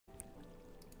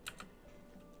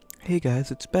Hey guys,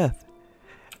 it's Beth,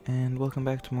 and welcome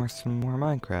back to some more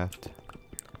Minecraft.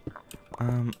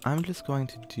 I'm just going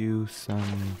to do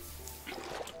some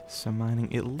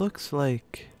mining. It looks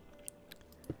like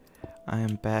I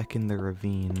am back in the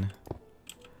ravine,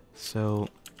 so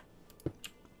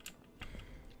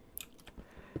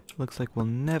looks like we'll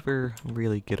never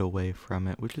really get away from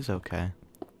it, which is okay.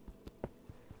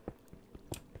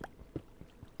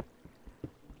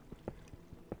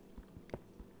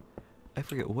 I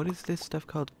forget, what is this stuff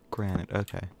called? Granite,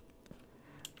 okay.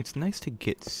 It's nice to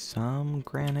get some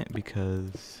granite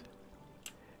because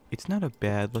it's not a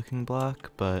bad looking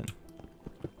block, but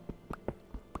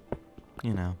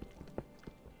you know.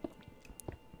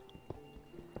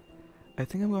 I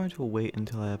think I'm going to wait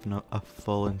until I have a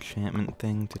full enchantment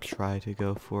thing to try to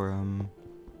go for,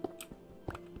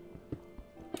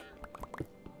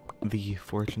 the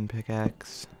fortune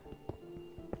pickaxe.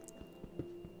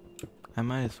 I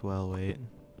might as well wait.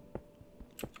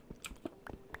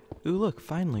 Ooh, look,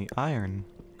 finally, iron.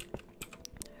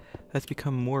 That's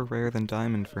become more rare than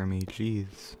diamond for me,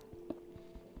 jeez.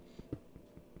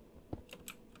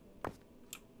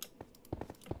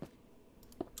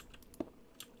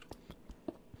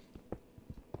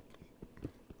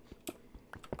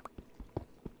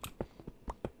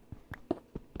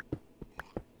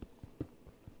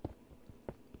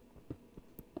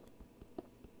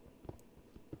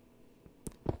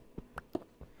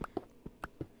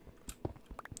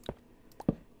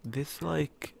 This,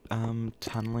 like,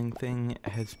 tunneling thing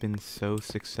has been so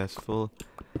successful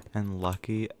and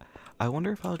lucky. I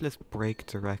wonder if I'll just break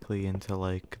directly into,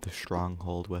 like, the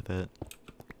stronghold with it.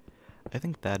 I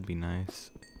think that'd be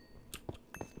nice.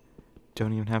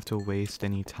 Don't even have to waste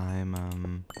any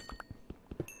time,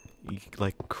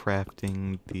 like,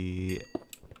 crafting the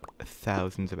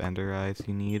thousands of ender eyes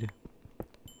you need.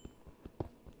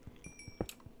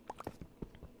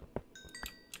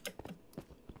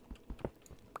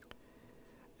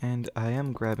 And I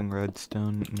am grabbing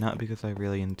redstone, not because I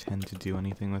really intend to do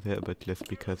anything with it, but just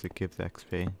because it gives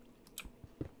XP.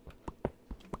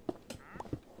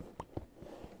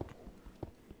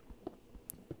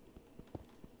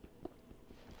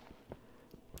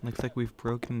 Looks like we've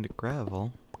broken into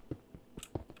gravel.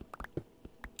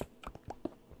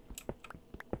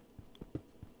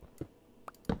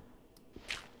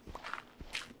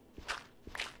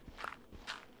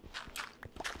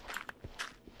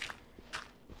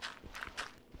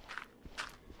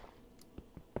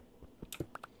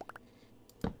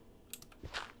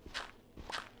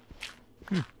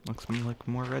 Looks like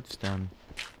more redstone.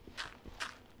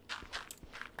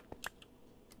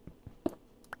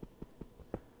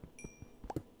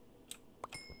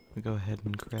 We go ahead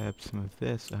and grab some of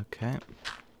this, okay.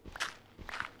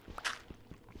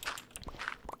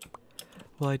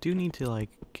 Well, I do need to,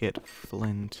 like, get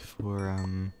flint for,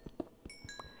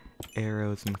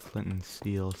 arrows and flint and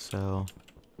steel, so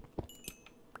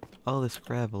all this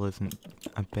gravel isn't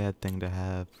a bad thing to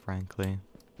have, frankly.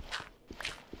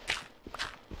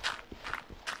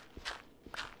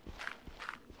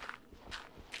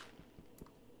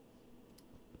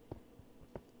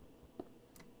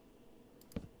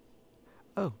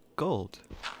 Oh, gold.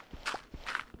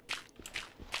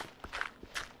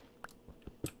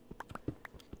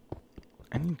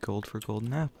 I need gold for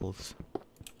golden apples.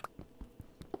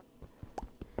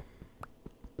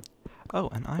 Oh,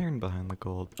 an iron behind the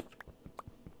gold.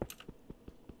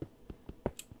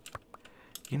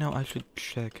 You know, I should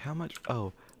check how much—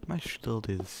 oh, my shield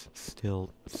is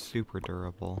still super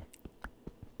durable.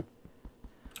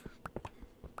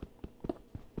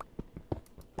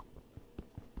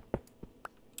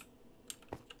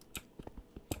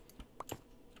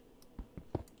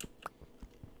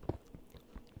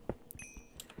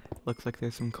 Looks like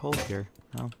there's some coal here.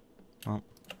 Oh, well.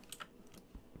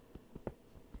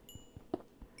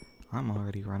 I'm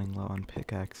already running low on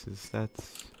pickaxes.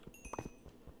 That's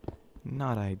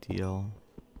not ideal.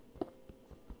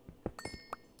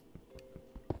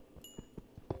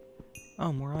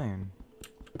 Oh, more iron.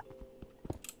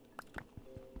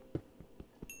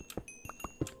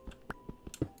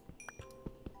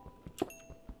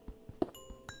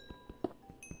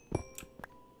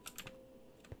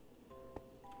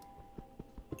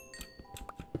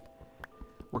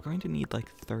 We're going to need like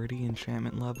 30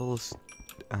 enchantment levels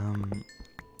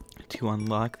to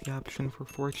unlock the option for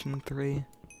Fortune 3.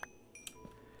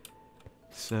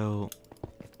 So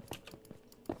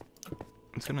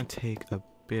it's gonna take a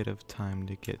bit of time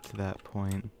to get to that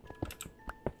point.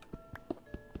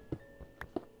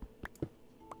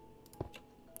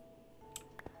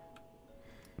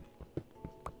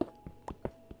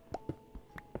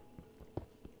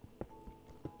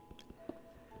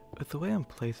 But the way I'm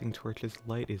placing torches,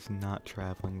 light is not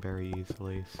traveling very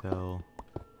easily, so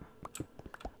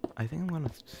I think I'm gonna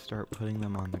start putting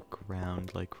them on the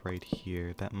ground, like right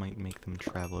here. That might make them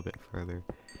travel a bit further.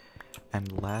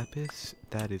 And lapis,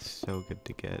 that is so good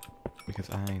to get,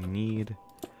 because I need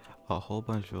a whole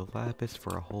bunch of lapis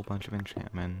for a whole bunch of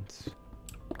enchantments.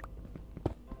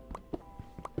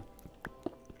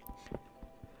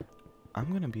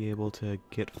 I'm gonna be able to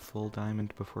get full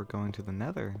diamond before going to the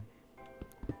nether.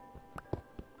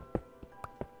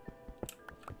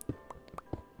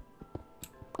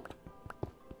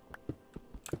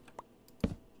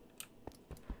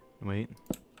 Wait.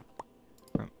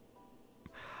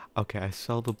 Okay, I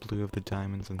saw the blue of the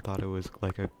diamonds and thought it was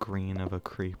like a green of a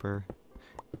creeper.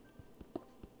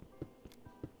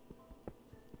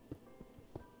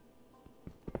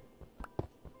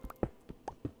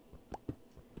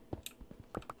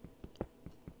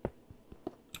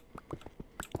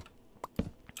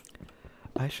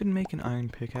 I should make an iron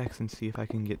pickaxe and see if I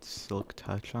can get silk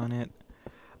touch on it.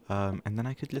 And then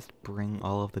I could just bring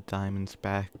all of the diamonds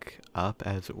back up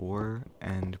as ore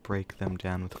and break them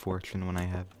down with fortune when I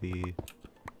have the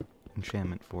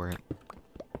enchantment for it.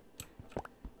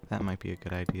 That might be a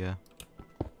good idea.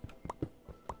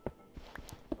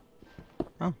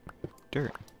 Oh,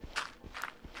 dirt.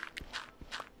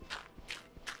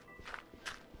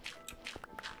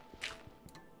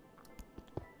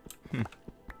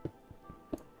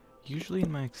 Usually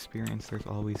in my experience there's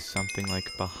always something like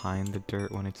behind the dirt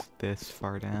when it's this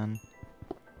far down.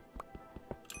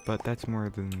 But that's more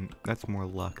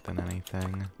luck than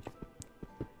anything.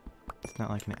 It's not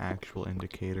like an actual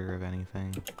indicator of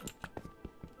anything.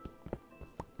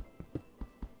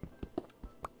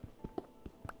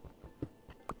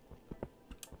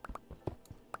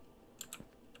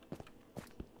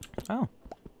 Oh.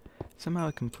 Somehow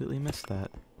I completely missed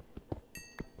that.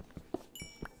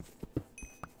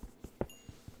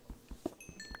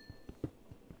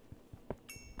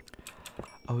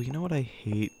 Oh, you know what I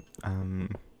hate?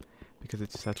 Because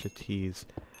it's such a tease.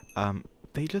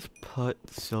 They just put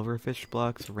silverfish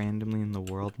blocks randomly in the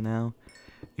world now.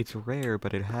 It's rare,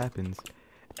 but it happens.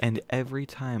 And every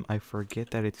time I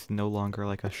forget that it's no longer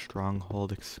like a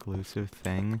stronghold exclusive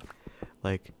thing.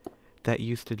 Like, that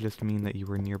used to just mean that you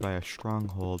were nearby a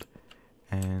stronghold.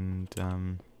 And,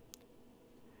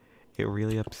 it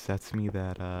really upsets me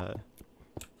that,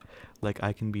 like,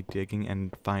 I can be digging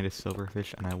and find a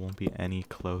silverfish and I won't be any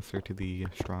closer to the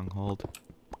stronghold.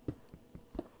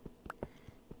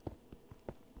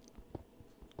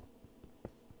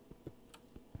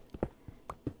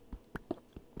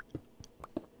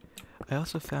 I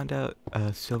also found out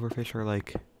silverfish are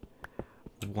like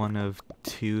one of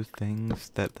two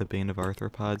things that the Bane of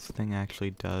Arthropods thing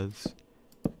actually does.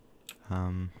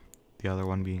 The other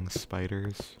one being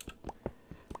spiders.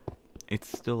 It's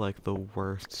still like the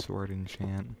worst sword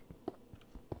enchant.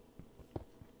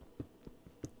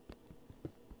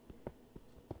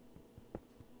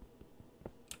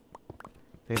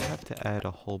 They'd have to add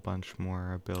a whole bunch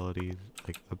more abilities,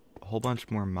 like a whole bunch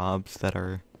more mobs that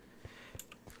are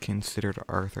considered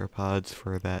arthropods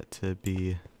for that to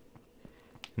be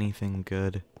anything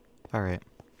good. Alright.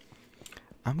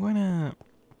 I'm gonna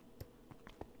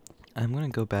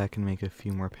go back and make a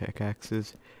few more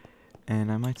pickaxes,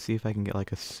 and I might see if I can get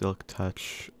like a silk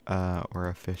touch or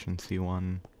efficiency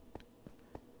one,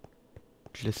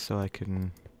 just so I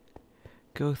can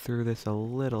go through this a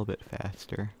little bit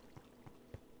faster.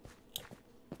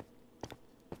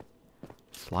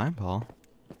 Slime ball?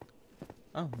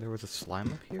 Oh, there was a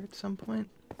slime up here at some point?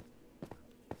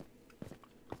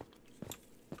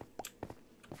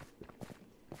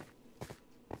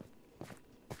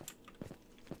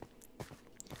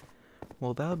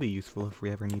 Well, that'll be useful if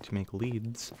we ever need to make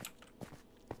leads.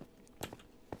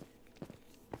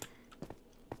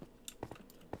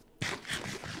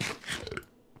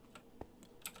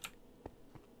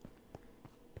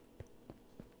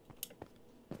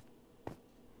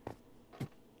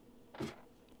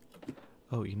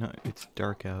 Oh, you know, it's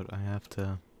dark out. I have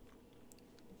to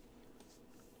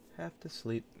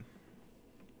sleep.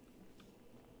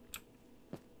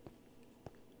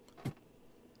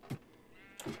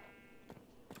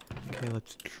 Okay,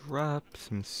 let's drop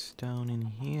some stone in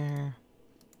here.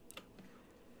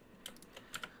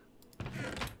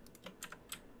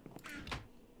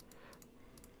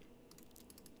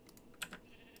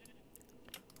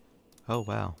 Oh,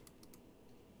 wow.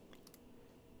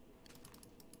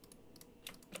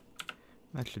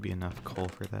 That should be enough coal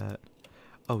for that.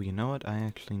 Oh, you know what? I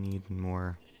actually need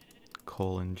more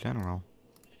coal in general.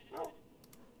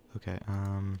 Okay,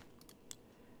 I'm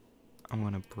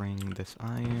gonna bring this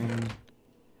iron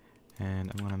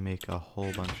And I'm gonna make a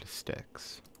whole bunch of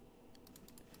sticks.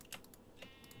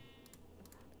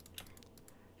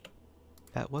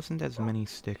 That wasn't as many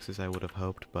sticks as I would have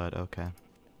hoped, but okay.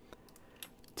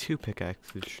 2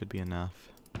 pickaxes should be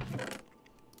enough.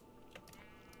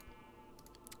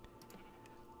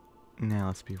 Now,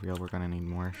 let's be real, we're gonna need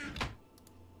more.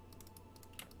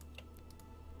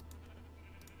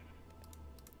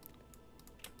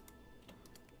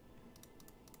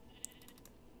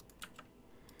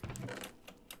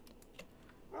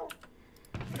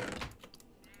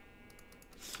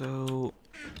 So,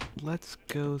 let's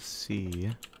go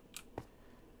see.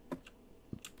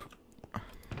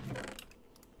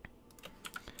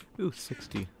 Ooh,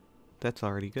 60. That's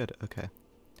already good, okay.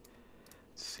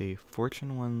 Let's see,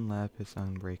 Fortune 1 lapis,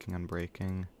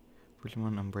 unbreaking. Fortune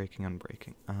 1,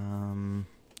 unbreaking.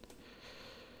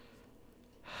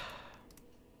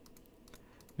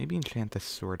 Maybe enchant this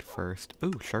sword first.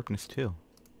 Ooh, sharpness 2.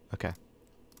 Okay.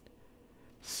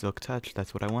 Silk touch,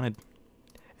 that's what I wanted.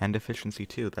 And efficiency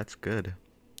 2, that's good.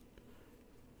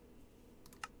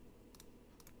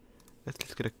 Let's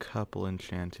just get a couple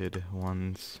enchanted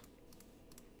ones.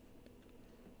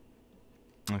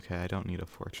 Okay, I don't need a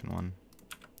fortune 1.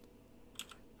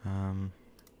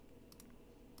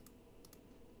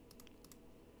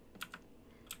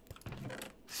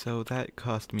 So that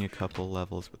cost me a couple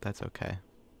levels, but that's okay.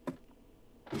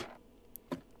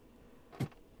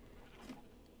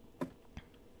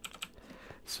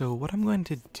 So what I'm going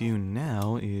to do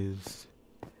now is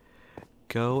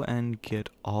go and get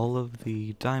all of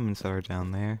the diamonds that are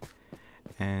down there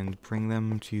and bring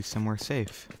them to somewhere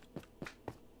safe.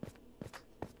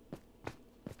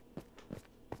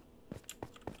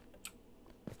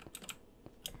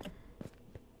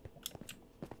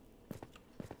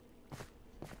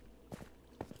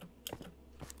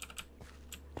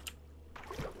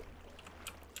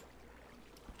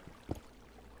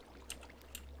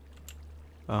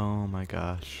 Oh my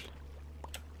gosh.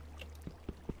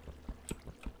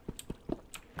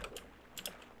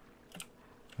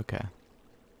 Okay.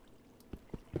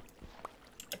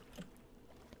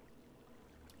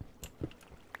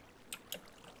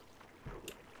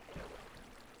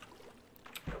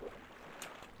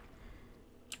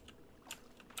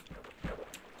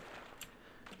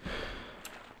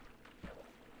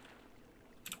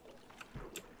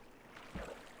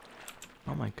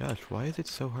 Oh my gosh, why is it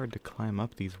so hard to climb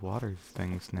up these water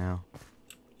things now?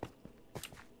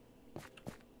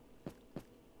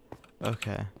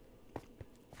 Okay.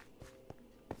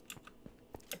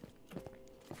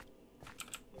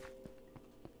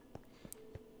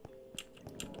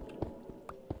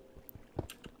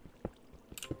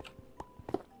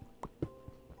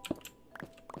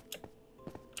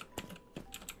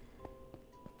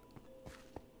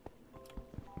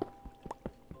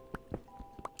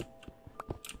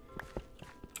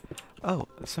 Oh,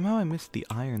 somehow I missed the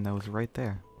iron that was right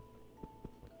there.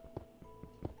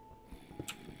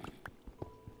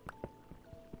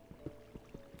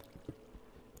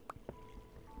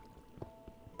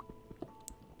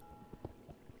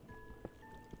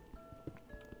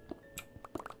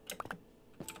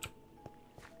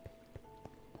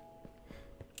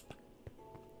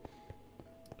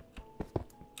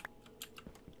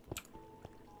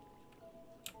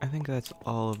 I think that's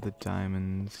all of the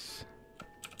diamonds.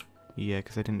 Yeah,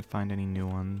 because I didn't find any new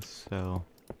ones, so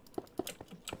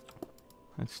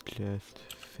let's just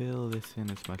fill this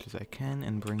in as much as I can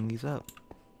and bring these up.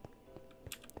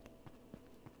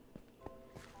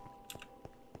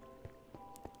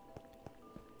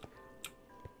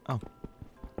 Oh.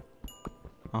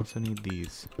 Also need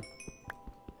these.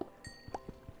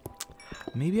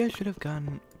 Maybe I should have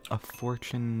gotten a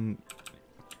fortune.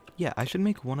 Yeah, I should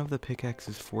make one of the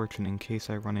pickaxes fortune in case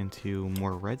I run into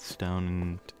more redstone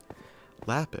and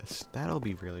lapis. That'll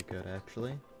be really good,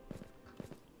 actually.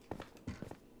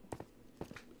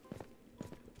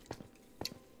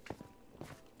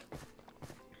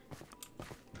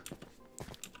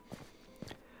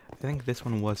 I think this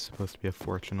one was supposed to be a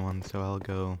fortune one, so I'll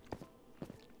go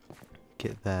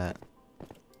get that.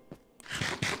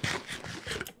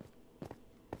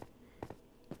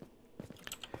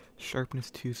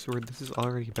 Sharpness 2 sword. This is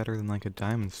already better than like a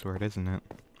diamond sword, isn't it?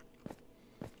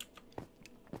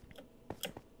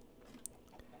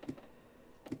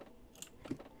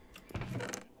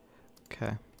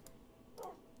 Okay.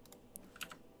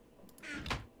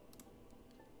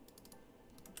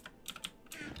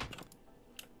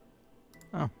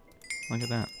 Oh, look at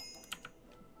that.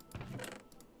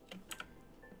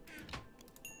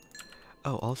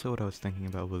 Oh, also what I was thinking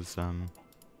about was,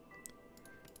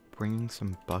 bringing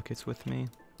some buckets with me.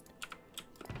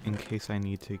 in case I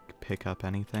need to pick up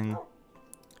anything.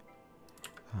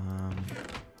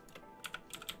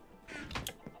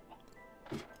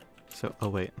 So, oh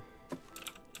wait.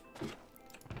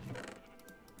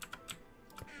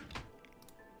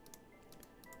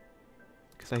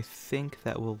 Because I think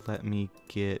that will let me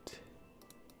get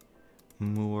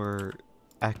more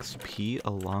XP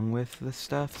along with the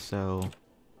stuff, so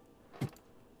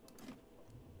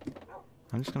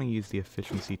I'm just gonna use the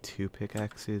efficiency 2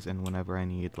 pickaxes, and whenever I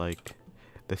need, like,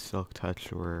 the silk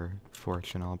touch or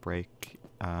fortune, I'll break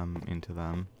into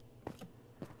them.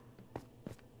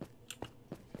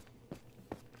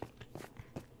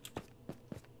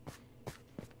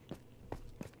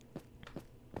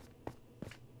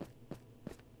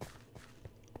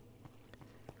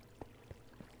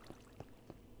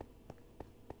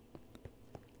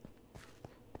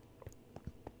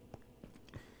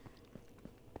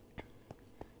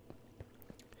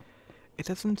 It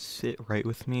doesn't sit right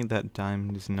with me that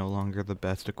diamond is no longer the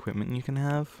best equipment you can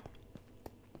have.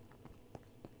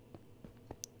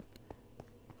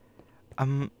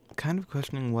 I'm kind of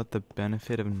questioning what the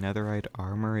benefit of netherite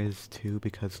armor is too,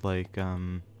 because like,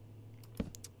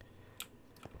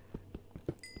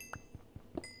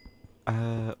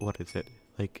 what is it?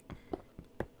 Like,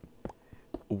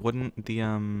 wouldn't the,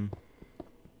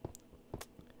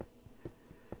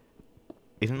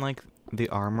 isn't like the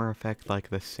armor effect like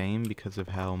the same because of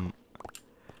how,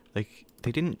 like,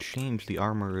 they didn't change the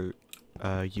armor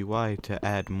UI to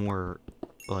add more,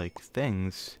 like,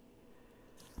 things,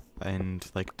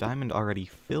 and, like, diamond already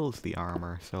fills the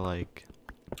armor, so, like,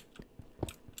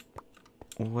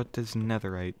 what does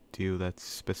netherite do that's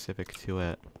specific to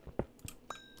it?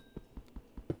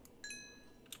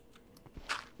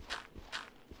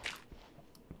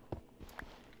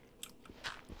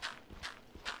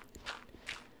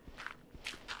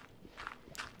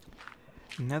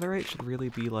 Netherite should really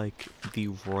be like the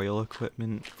royal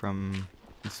equipment from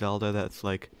Zelda that's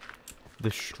like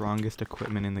the strongest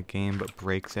equipment in the game but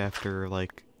breaks after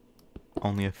like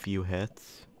only a few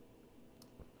hits.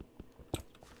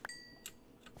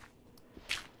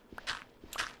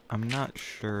 I'm not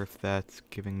sure if that's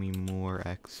giving me more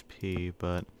XP,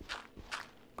 but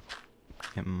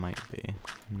it might be.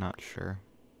 I'm not sure.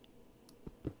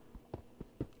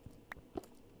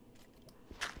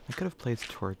 I could have placed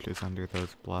torches under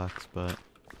those blocks, but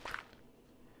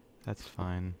that's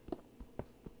fine.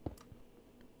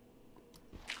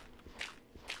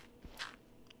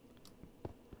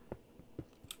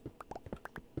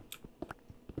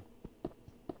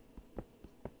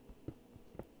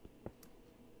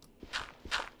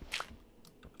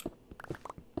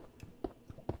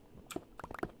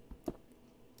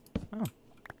 Oh.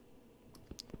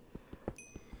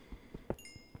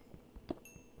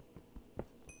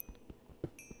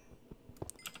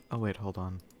 Oh wait, hold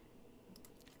on.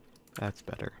 That's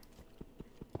better.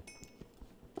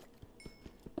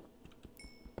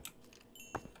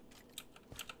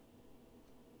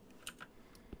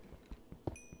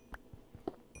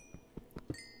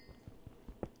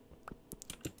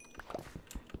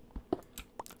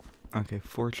 Okay,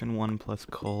 fortune 1 plus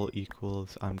coal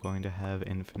equals I'm going to have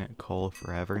infinite coal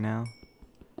forever now.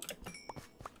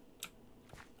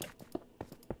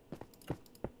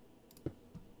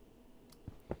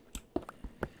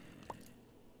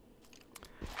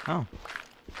 Oh.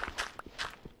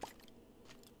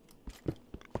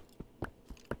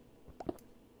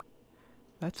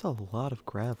 That's a lot of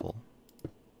gravel.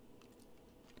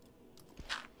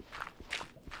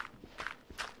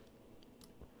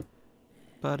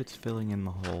 But it's filling in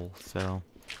the hole, so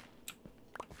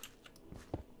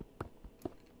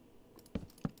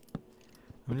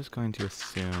I'm just going to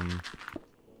assume...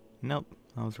 Nope,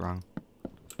 I was wrong.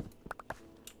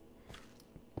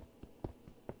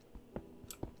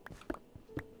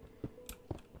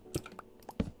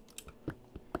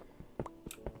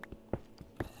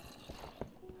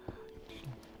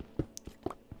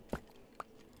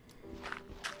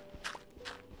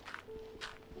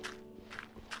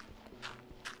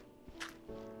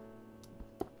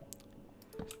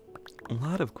 A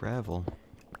lot of gravel.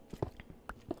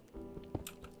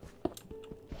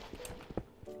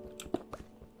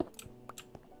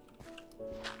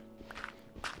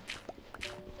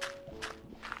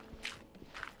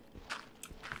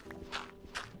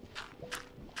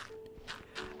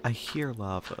 I hear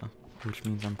lava, which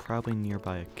means I'm probably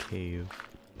nearby a cave.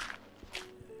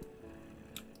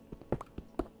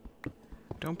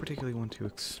 Don't particularly want to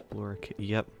explore a cave.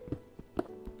 Yep.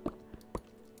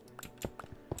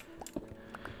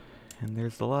 And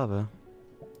there's the lava.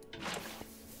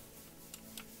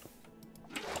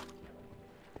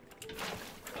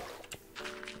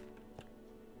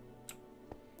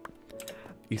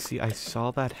 You see, I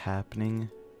saw that happening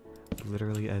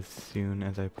literally as soon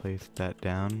as I placed that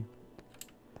down.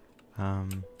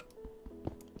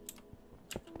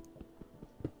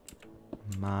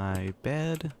 My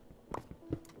bad.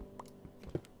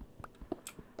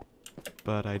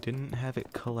 But I didn't have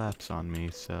it collapse on me,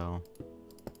 so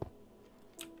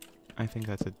I think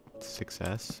that's a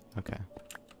success. Okay.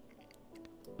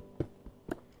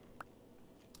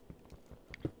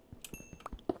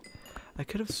 I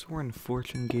could have sworn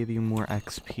Fortune gave you more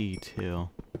XP, too.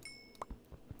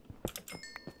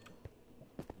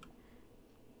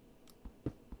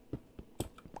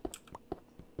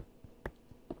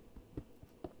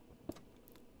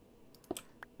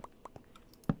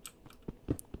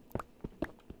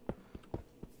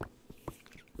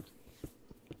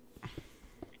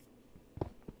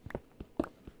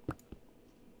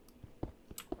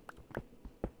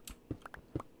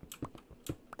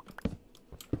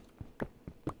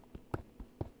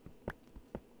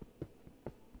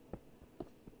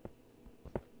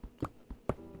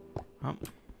 Oh,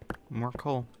 more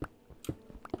coal.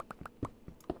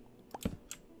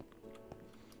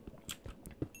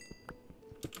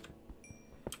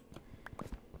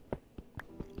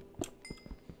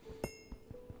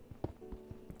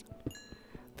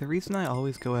 The reason I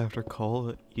always go after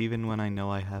coal, even when I know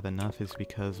I have enough, is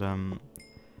because,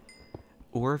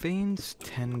 ore veins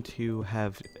tend to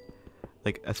have,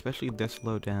 like, especially this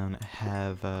low down,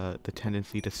 have, the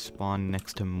tendency to spawn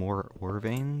next to more ore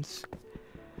veins.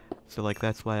 So, like,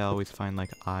 that's why I always find,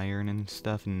 like, iron and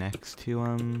stuff next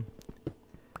to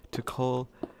coal.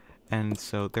 And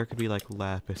so there could be, like,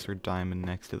 lapis or diamond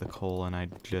next to the coal, and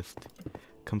I'd just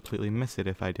completely miss it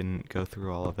if I didn't go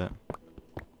through all of it.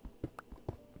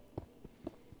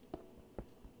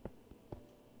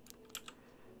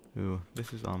 Ooh,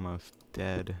 this is almost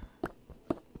dead.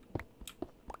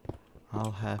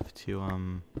 I'll have to, I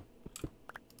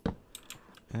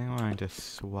think I'm going to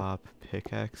swap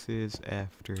pickaxes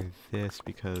after this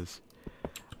because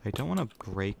I don't want to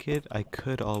break it. I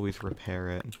could always repair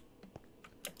it.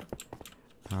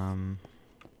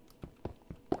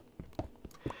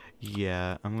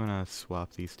 Yeah, I'm gonna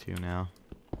swap these two now.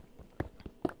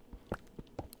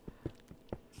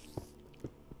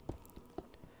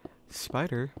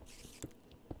 Spider?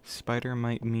 Spider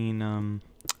might mean,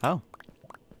 oh.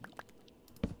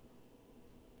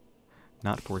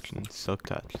 Not fortune, silk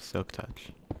touch, silk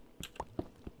touch.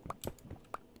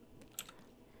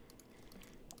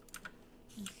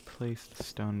 Place the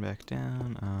stone back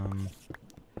down,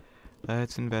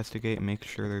 let's investigate, make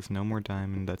sure there's no more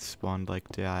diamond that's spawned, like,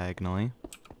 diagonally.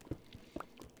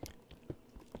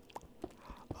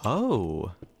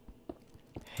 Oh!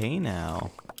 Hey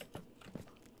now.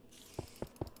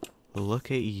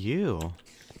 Look at you.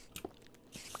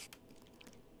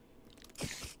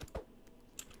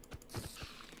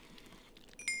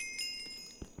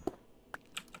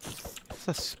 Is this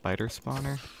a spider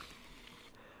spawner?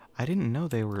 I didn't know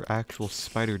they were actual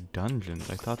spider dungeons.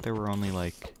 I thought they were only,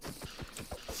 like,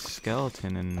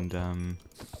 skeleton and,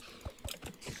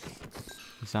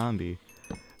 zombie.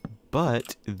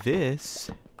 But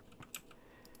this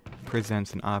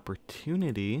presents an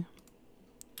opportunity.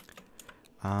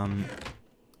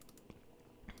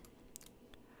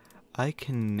 I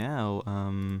can now,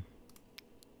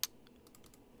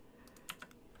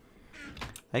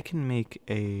 I can make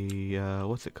a,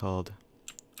 what's it called?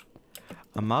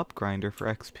 A mob grinder for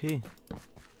XP.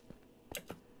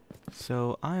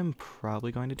 So I'm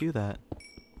probably going to do that.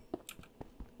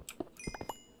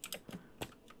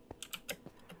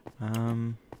 I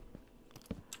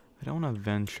don't want to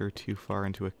venture too far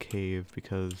into a cave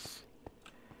because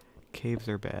caves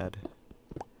are bad.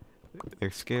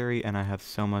 They're scary and I have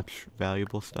so much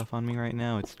valuable stuff on me right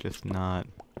now, it's just not...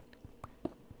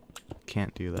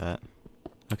 Can't do that.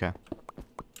 Okay.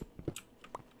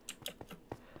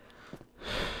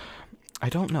 I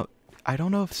don't know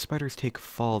if spiders take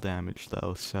fall damage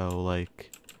though, so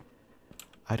like...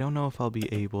 I don't know if I'll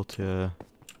be able to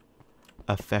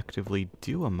effectively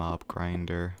do a mob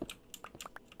grinder.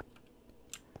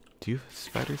 Do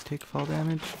spiders take fall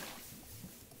damage?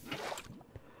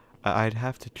 I'd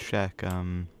have to check,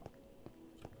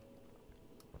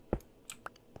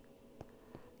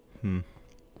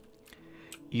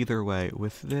 Either way,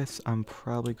 with this, I'm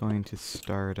probably going to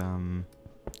start,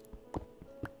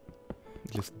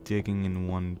 just digging in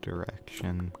one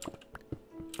direction.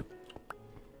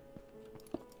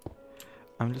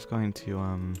 I'm just going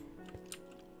to,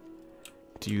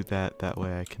 do that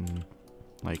way I can,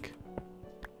 like,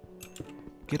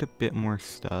 get a bit more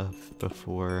stuff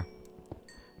before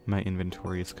my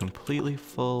inventory is completely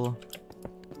full,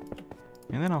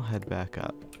 and then I'll head back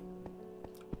up.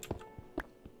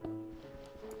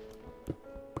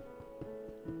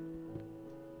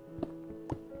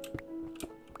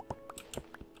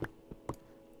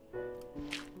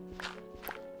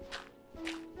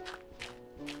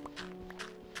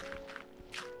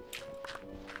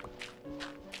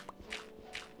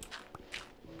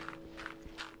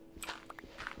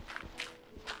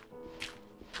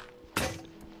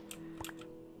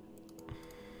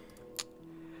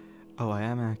 Oh, I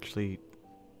am actually...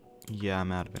 Yeah,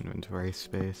 I'm out of inventory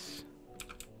space.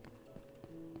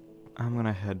 I'm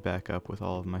gonna head back up with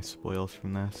all of my spoils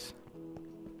from this.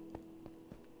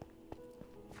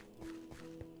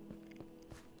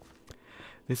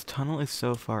 This tunnel is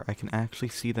so far, I can actually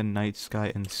see the night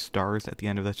sky and stars at the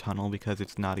end of the tunnel because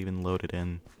it's not even loaded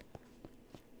in.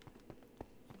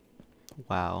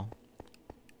 Wow.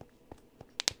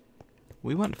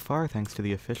 We went far thanks to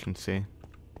the efficiency.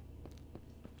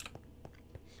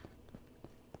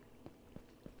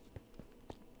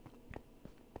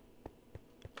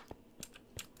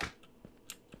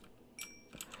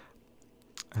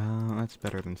 That's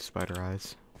better than spider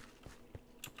eyes.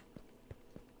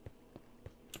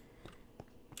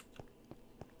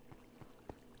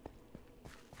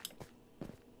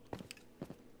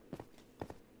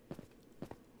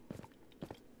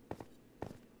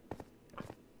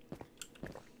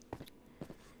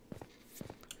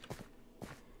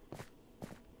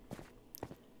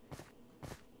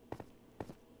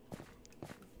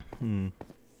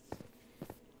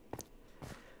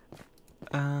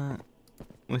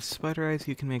 With spider eyes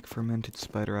you can make fermented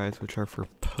spider eyes, which are for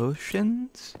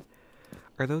potions?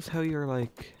 Are those how you're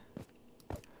like...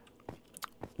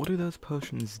 What do those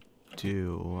potions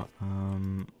do?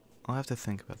 I'll have to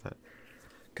think about that.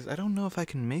 Because I don't know if I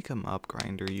can make a mob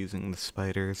grinder using the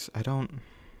spiders. I don't...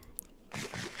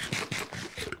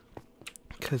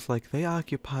 Because, like, they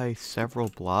occupy several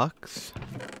blocks.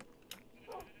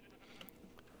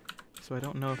 So I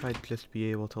don't know if I'd just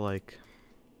be able to, like...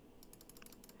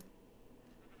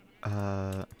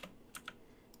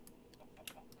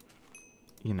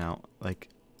 you know, like,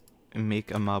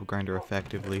 make a mob grinder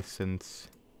effectively since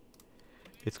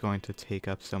it's going to take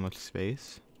up so much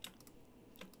space.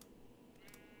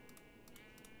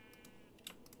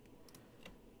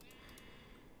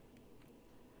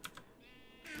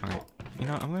 Alright, you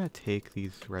know, I'm gonna take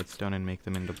these redstone and make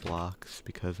them into blocks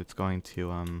because it's going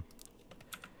to,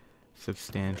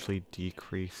 substantially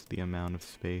decrease the amount of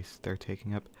space they're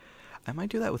taking up. I might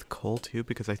do that with coal too,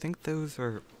 because I think those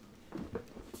are,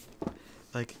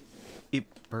 like, it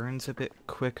burns a bit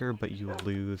quicker, but you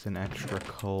lose an extra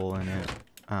coal in it.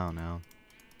 I don't know.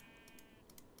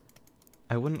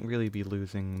 I wouldn't really be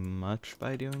losing much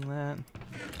by doing that.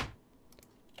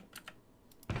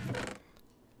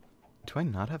 Do I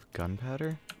not have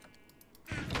gunpowder?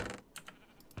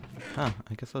 Huh,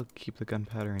 I guess I'll keep the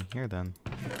gunpowder in here then.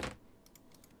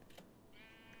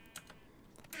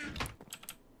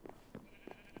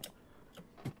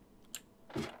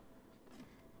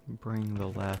 Bring the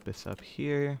lapis up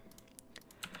here.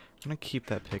 I'm gonna keep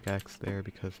that pickaxe there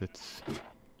because it's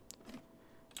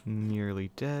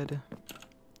nearly dead.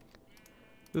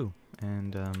 Ooh,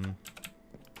 and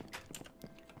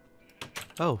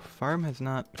oh, farm has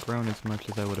not grown as much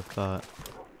as I would have thought.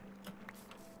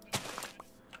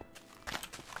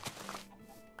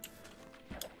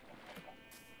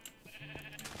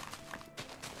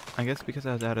 I guess because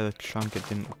I was out of the chunk it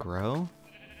didn't grow?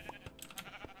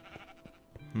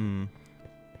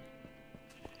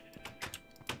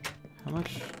 How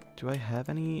much do I have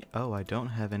any? Oh, I don't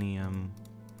have any,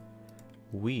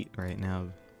 wheat right now.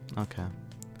 Okay.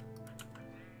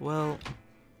 Well,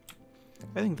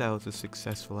 I think that was a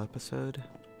successful episode.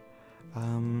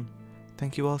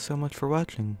 Thank you all so much for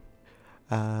watching.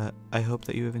 I hope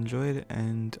that you have enjoyed,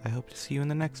 and I hope to see you in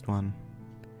the next one.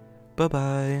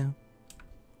 Bye-bye!